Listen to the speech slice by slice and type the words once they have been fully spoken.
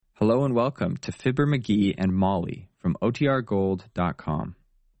Hello and welcome to Fibber McGee and Molly from OTRGold.com.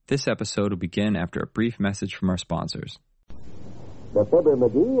 This episode will begin after a brief message from our sponsors. The Fibber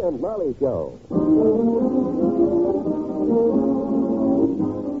McGee and Molly Show.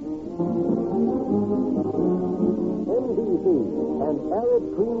 NBC and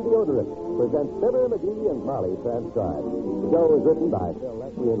Arid Clean Deodorant presents Fibber McGee and Molly transcribed. The show is written by Phil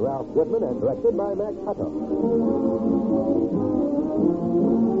Leslie and Ralph Goodman and directed by Max Hutto.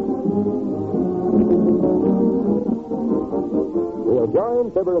 We'll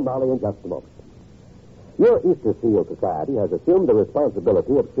join Fibber and Molly in just a moment. Your Easter Seal Society has assumed the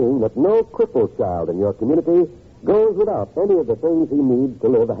responsibility of seeing that no crippled child in your community goes without any of the things he needs to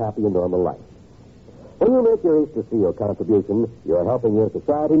live a happy and normal life. When you make your Easter Seal contribution, you're helping your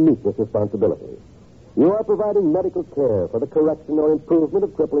society meet this responsibility. You are providing medical care for the correction or improvement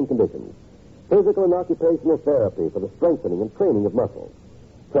of crippling conditions, physical and occupational therapy for the strengthening and training of muscles,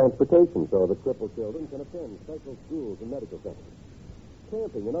 transportation so that crippled children can attend special schools and medical centers,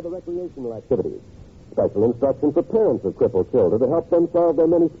 camping and other recreational activities, special instruction for parents of crippled children to help them solve their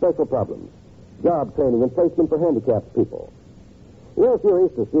many special problems, job training and placement for handicapped people. Yes, your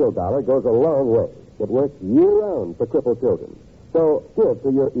Easter Seal dollar goes a long way. It works year-round for crippled children. So give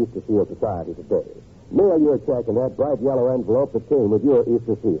to your Easter Seal Society today. Mail your check in that bright yellow envelope that came with your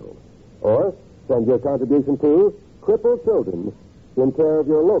Easter Seal. Or send your contribution to Crippled Children in care of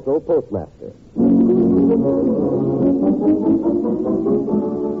your local postmaster.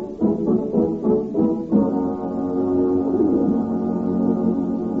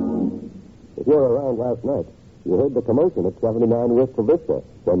 If you were around last night, you heard the commotion at 79 Wistful Vista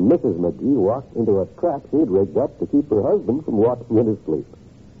when Mrs. McGee walked into a trap she'd rigged up to keep her husband from walking in his sleep.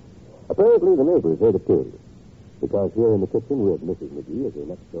 Apparently the neighbors heard it too, because here in the kitchen with Mrs. McGee is her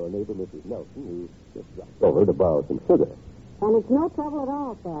next-door neighbor, Mrs. Nelson, who just dropped over to borrow some sugar. And it's no trouble at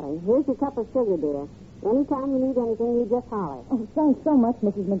all, Sally. Here's your cup of sugar, dear. Anytime you need anything, you just holler. Oh, thanks so much,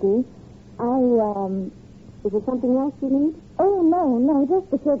 Mrs. McGee. Is there something else you need? Oh, no,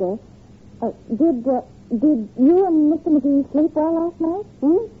 just the sugar. Did you and Mr. McGee sleep well last night?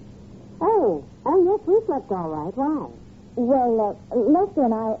 Oh, yes, we slept all right. Why? Well, Lester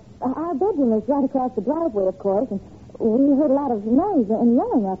and I, our bedroom is right across the driveway, of course, and we heard a lot of noise and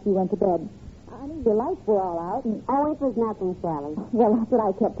yelling after you went to bed. I mean, the lights were all out, and... Oh, it was nothing, Sally. Well, that's what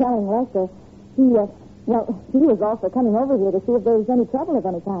I kept telling Lester. He was also coming over here to see if there was any trouble of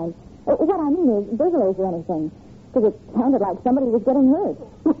any kind. What I mean is burglars or anything, because it sounded like somebody was getting hurt.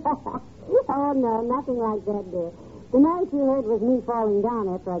 Oh, no, nothing like that, dear. The noise you heard was me falling down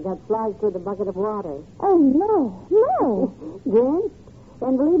after I got slided through the bucket of water. Oh, no. Then?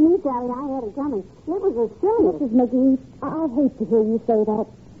 And believe me, Sally, I had it coming. It was a serious... Mrs. McGee, I hate to hear you say that.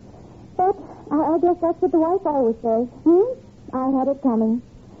 But I guess that's what the wife always says. I had it coming.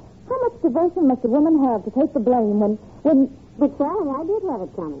 How much devotion must a woman have to take the blame when... But, Sally, I did have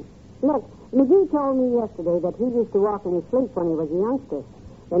it coming. Look, McGee told me yesterday that he used to walk in his sleep when he was a youngster.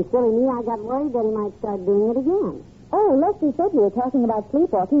 And silly me, I got worried that he might start doing it again. Oh, Lester said you were talking about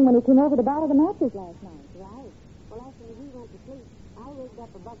sleepwalking when he came over to borrow the mattress last night. Right. Well, after McGee went to sleep, I rigged up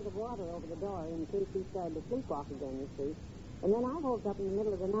a bucket of water over the door in case he started to sleepwalk again, you see. And then I woke up in the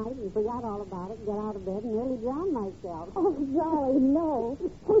middle of the night and forgot all about it, got out of bed, and nearly drowned myself. Oh, Dolly, no.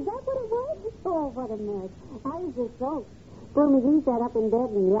 Was that what it was? Oh, what a mess. I was just soaked. Poor McGee sat up in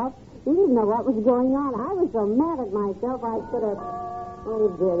bed and yelped. He didn't know what was going on. I was so mad at myself, I could have...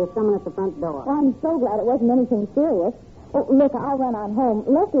 Oh, dear, there's someone at the front door. Well, I'm so glad it wasn't anything serious. Oh, look, I'll run on home.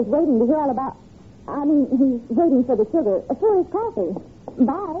 Lester's waiting to hear all about... he's waiting for the sugar. For his coffee.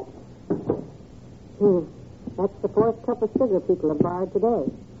 Bye. That's the fourth cup of sugar people have borrowed today.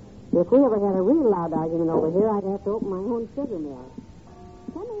 If we ever had a real loud argument over here, I'd have to open my own sugar mill.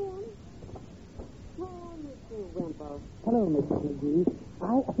 Come in. Oh, Mr. Wimple. Hello, Mrs. McGee.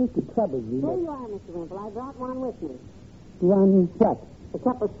 I hate to trouble you. Here you are, Mr. Wimple. I brought one with me. One what? A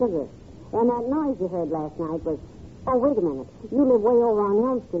cup of sugar. And that noise you heard last night was... Oh, wait a minute. You live way over on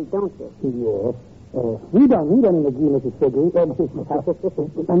Elm Street, don't you? Yes. We don't need any McGee, Mrs. Sugar.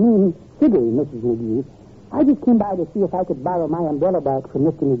 Sugar, Mrs. McGee. I just came by to see if I could borrow my umbrella back from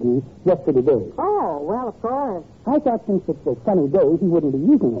Mr. McGee just for today. Oh, well, of course. I thought since it's a sunny day, he wouldn't be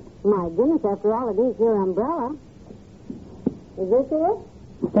using it. My goodness, after all, it is your umbrella. Is this it?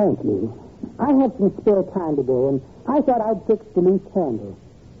 Thank you. I have some spare time today, and I thought I'd fix the loose handle.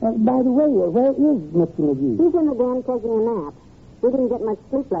 By the way, where is Mr. McGee? He's in the den taking a nap. We didn't get much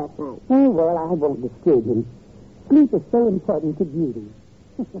sleep last night. Oh, well, I won't disturb him. Sleep is so important to beauty.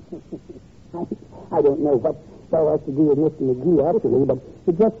 I don't know what that has to do with Mr. McGee, actually, but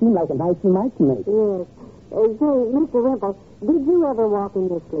it just seemed like a nice remark to make. Yes. Say, Mr. Wimple, Did you ever walk in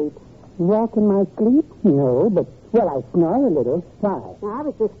your sleep? Walk in my sleep? No, but, well, I snore a little. Why? Now, I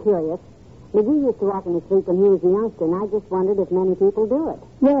was just curious. McGee used to walk in his sleep when he was a youngster, and I just wondered if many people do it.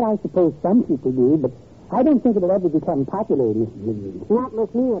 Well, I suppose some people do, but I don't think it'll ever become popular, Mrs. McGee. Not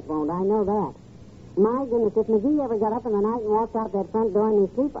with me, it won't. I know that. My goodness, if McGee ever got up in the night and walked out that front door in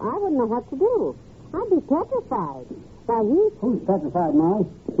his sleep, I wouldn't know what to do. I'd be petrified. Why, Who's petrified, Molly?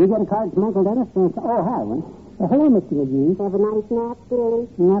 You get a card from Uncle Dennis? Oh, hi, one. Hello, Mr. McGee. have a nice nap, dearie?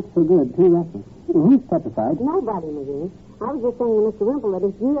 Not so good. Too restless. Who's petrified? Nobody, McGee. I was just saying to Mr. Wimple that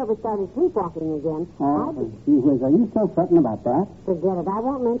if you ever started sleepwalking again, Oh, gee whiz, are you still fretting about that? forget it. I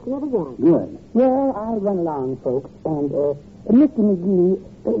won't mention it again. Good. Well, I'll run along, folks. And, Mr. McGee,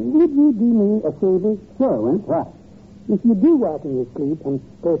 would you do me a favor? Sure, Wimp. What? If you do walk in your sleep and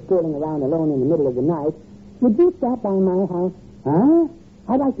go strolling around alone in the middle of the night, would you stop by my house? Huh?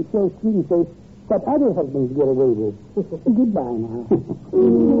 I'd like to show Sweetie Face what other husbands get away with. Goodbye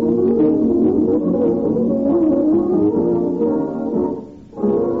now.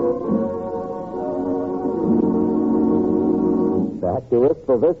 Back to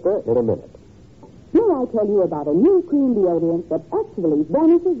Wistful Vista in a minute. Here I tell you about a new cream deodorant that actually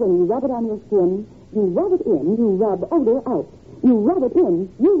vanishes when you rub it on your skin. You rub it in, you rub odor out. You rub it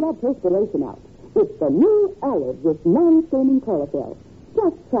in, you rub perspiration out. It's the new Arrid with non-staining chlorophyll.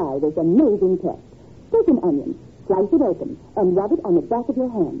 Just try this amazing test. Take an onion, slice it open, and rub it on the back of your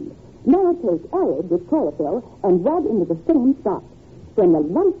hand. Now take Arrid with chlorophyll and rub into the same spot. When the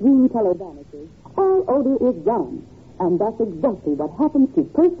light green color vanishes, all odor is gone. And that's exactly what happens to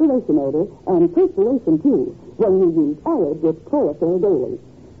perspiration odor and perspiration, too, when you use Arrid with chlorophyll daily.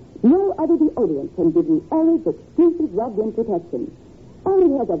 No other deodorant can give you Arid's exclusive rubbed-in protection.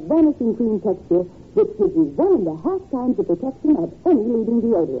 Arrid has a vanishing cream texture which gives you 1.5 times the protection of any leading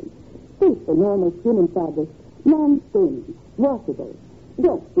deodorant. Safe for normal skin and fabrics, non-staining, washable.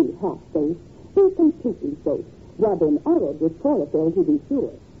 Don't be half-safe. Be completely safe. Rub in Arrid with chlorophyll to be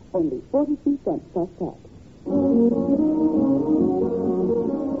sure. Only 42 cents plus tax.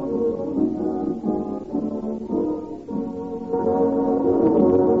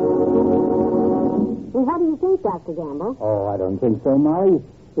 Well, what do you think, Dr. Gamble? Oh, I don't think so, Molly.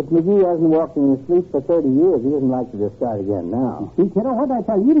 If McGee hasn't walked in his sleep for 30 years, he isn't likely to start again now. See, kiddo, what did I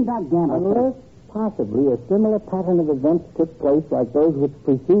tell you? You didn't got gamble. Unless, possibly, a similar pattern of events took place like those which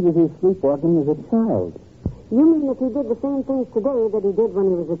preceded his sleepwalking as a child. You mean if he did the same things today that he did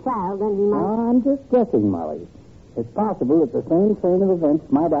when he was a child, then he might... I'm just guessing, Molly. It's possible that the same train of events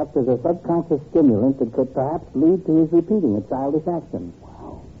might act as a subconscious stimulant that could perhaps lead to his repeating a childish action.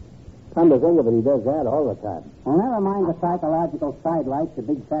 Wow. Come to think of it, he does that all the time. Well, never mind the psychological sidelights, the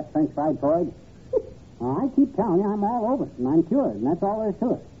big fat French fried Freud. I keep telling you, I'm all over it, and I'm cured, and that's all there is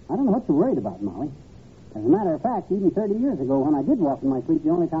to it. I don't know what you're worried about, Molly. As a matter of fact, even 30 years ago, when I did walk in my sleep, the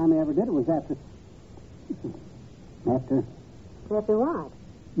only time I ever did it was after... After what?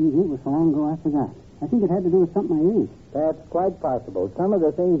 It was so long ago I forgot. I think it had to do with something I ate. That's quite possible. Some of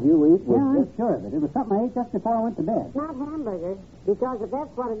the things you eat Yeah, were I'm sure of it. It was something I ate just before I went to bed. Not hamburgers, because if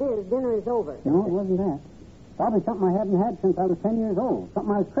that's what it is, dinner is over. No, it wasn't that. Probably something I hadn't had since I was 10 years old.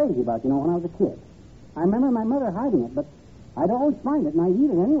 Something I was crazy about, when I was a kid. I remember my mother hiding it, but I'd always find it, and I'd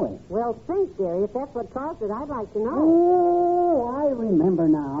eat it anyway. Well, think, dearie. If that's what caused it, I'd like to know. Oh, I remember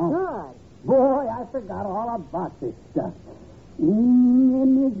now. Good. Boy, I forgot all about this stuff.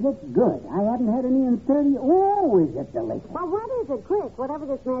 And is it good? I haven't had any in 30... Oh, is it delicious? Well, what is it, Chris? Whatever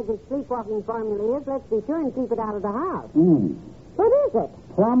this magic sleepwalking formula is, let's be sure and keep it out of the house. What is it?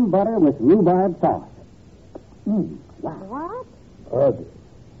 Plum butter with rhubarb sauce. Wow. What? ugly.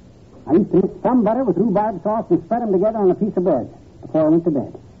 I used to mix plum butter with rhubarb sauce and spread them together on a piece of bread before I went to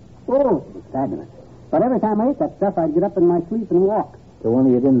bed. Oh, it was fabulous. But every time I ate that stuff, I'd get up in my sleep and walk. So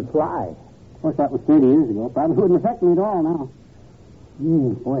only you didn't fly. Of course, that was 30 years ago. Probably wouldn't affect me at all now.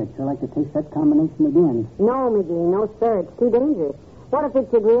 Boy, I'd sure like to taste that combination again. No, McGee, no, sir. It's too dangerous. What if it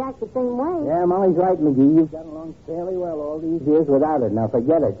should react the same way? Yeah, Molly's right, McGee. You've got along fairly well all these years without it. Now,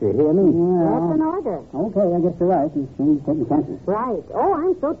 forget it. You hear me? That's an order. Okay, I guess you're right. He's taking chances. Right. Oh,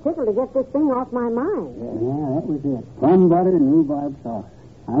 I'm so tickled to get this thing off my mind. Yeah, that was it. Plum butter and rhubarb sauce.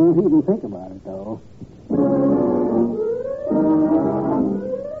 I won't even think about it, though.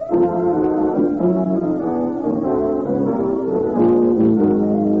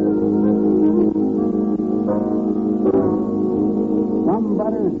 Plum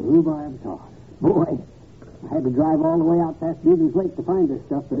butter and rhubarb sauce. Boy, I had to drive all the way out past Beaver's Lake to find this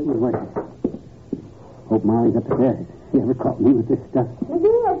stuff, but it was worth it. Hope Molly's upstairs. She ever caught me with this stuff.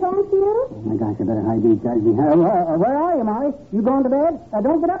 McGee, I fancy you? Oh, my gosh, I better hide these guys behind. Where are you, Molly? You going to bed?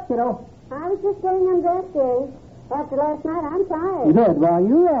 Don't get up, kiddo. I was just getting undressed, dearie. After last night, I'm tired. Good. Well,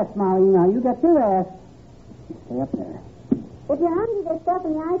 you rest, Molly. Now, you got your rest. Stay up there. If you're hungry, there's stuff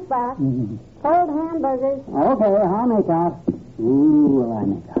in the icebox. Mm-hmm. Cold hamburgers. Okay, I'll make out. Ooh, will I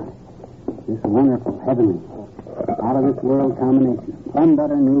make out. This wonderful, heavenly, out of this world combination. Plum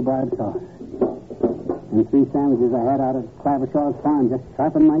butter and rhubarb sauce. And 3 sandwiches I had out of Clavershaw's farm just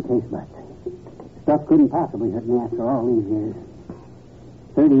sharpened my taste buds. Stuff couldn't possibly hurt me after all these years.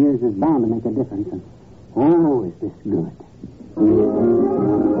 30 years is bound to make a difference. And, oh, is this good.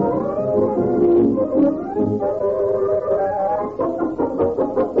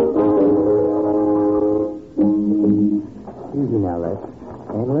 Easy now, Les.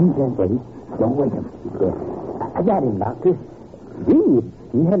 Handle him gently. Don't wake him. Yeah. I got him, Doctor. Gee, if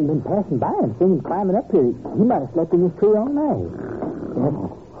you hadn't been passing by and seen him climbing up here, he might have slept in this tree all night.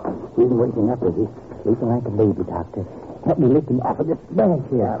 Careful. He isn't waking up, is he? Sleeping like a baby, Doctor. Help me lift him off of this branch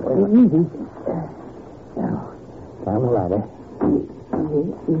here. Easy. Now, down the ladder.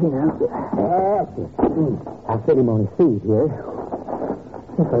 Easy now. That's it. I'll set him on his feet here.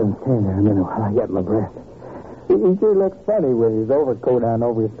 If I can stand there a minute while I get my breath. He sure looks funny with his overcoat on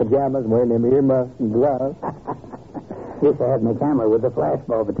over his pajamas, wearing them earmuffs and gloves. Wish I had my camera with the flash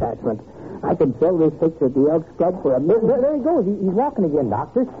bulb attachment. I could sell this picture at the Elks Club for a million. There he goes. He's walking again,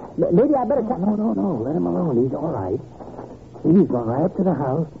 Doctor. Maybe I better... No. Let him alone. He's all right. He's gone right up to the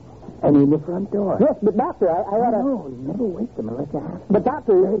house and in the front door. Yes, but, Doctor, I ought to... No, never wake him unless you have to. But,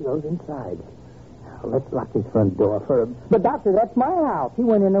 Doctor... There he goes inside. Now, let's lock his front door for him. But, Doctor, that's my house. He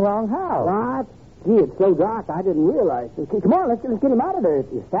went in the wrong house. What? Gee, it's so dark, I didn't realize. Come on, let's get him out of there.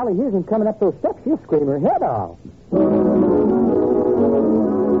 If Sally hears him coming up those steps, she'll scream her head off.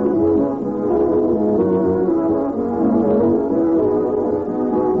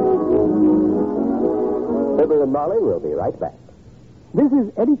 Fibber and Molly will be right back. This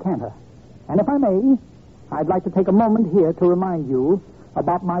is Eddie Cantor. And if I may, I'd like to take a moment here to remind you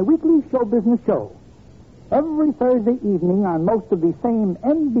about my weekly show business show. Every Thursday evening on most of the same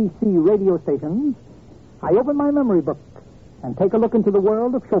NBC radio stations, I open my memory book and take a look into the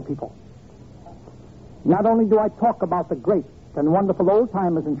world of show people. Not only do I talk about the great and wonderful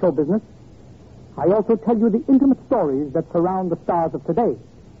old-timers in show business, I also tell you the intimate stories that surround the stars of today.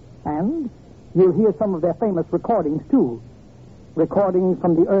 And you'll hear some of their famous recordings, too. Recordings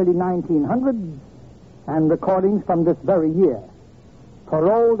from the early 1900s and recordings from this very year.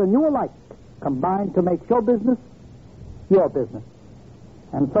 For old and new alike, combined to make show business your business.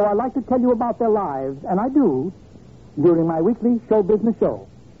 And so I like to tell you about their lives, and I do, during my weekly show business show.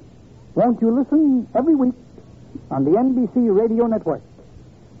 Won't you listen every week on the NBC Radio Network?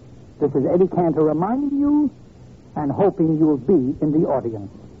 This is Eddie Cantor reminding you and hoping you'll be in the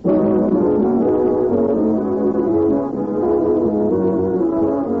audience.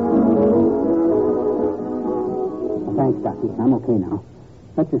 Thanks, Ducky. I'm okay now.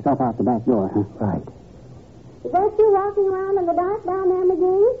 Let yourself out the back door, huh? Right. Is that you walking around in the dark down there,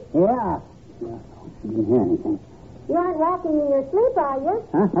 McGee? Yeah. She didn't hear anything. You aren't walking in your sleep, are you?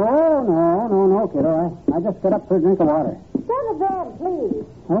 Huh? Oh, no, kiddo. I just got up for a drink of water. Go to bed, please.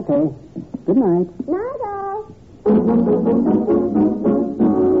 Okay. Good night. Night, all.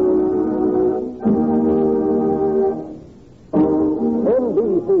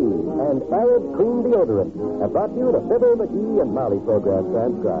 NBC and Arid Cream Deodorant have brought you the Fibber, McGee, and Molly program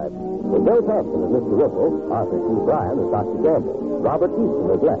transcribed. With Bill Thompson as Mr. Whipple, Arthur C. Bryan as Dr. Gamble, Robert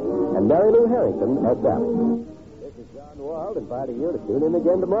Easton as Les, and Mary Lou Harrington as Sally. This is John Wald inviting you to tune in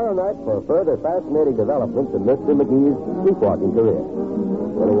again tomorrow night for further fascinating developments in Mr. McGee's sleepwalking career.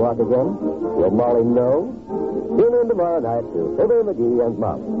 Will he walk again? Will Molly know? Tune in tomorrow night to Fibber, McGee, and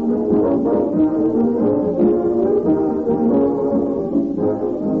Molly.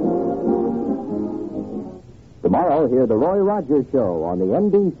 Tomorrow, hear the Roy Rogers Show on the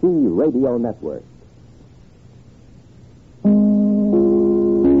NBC Radio Network.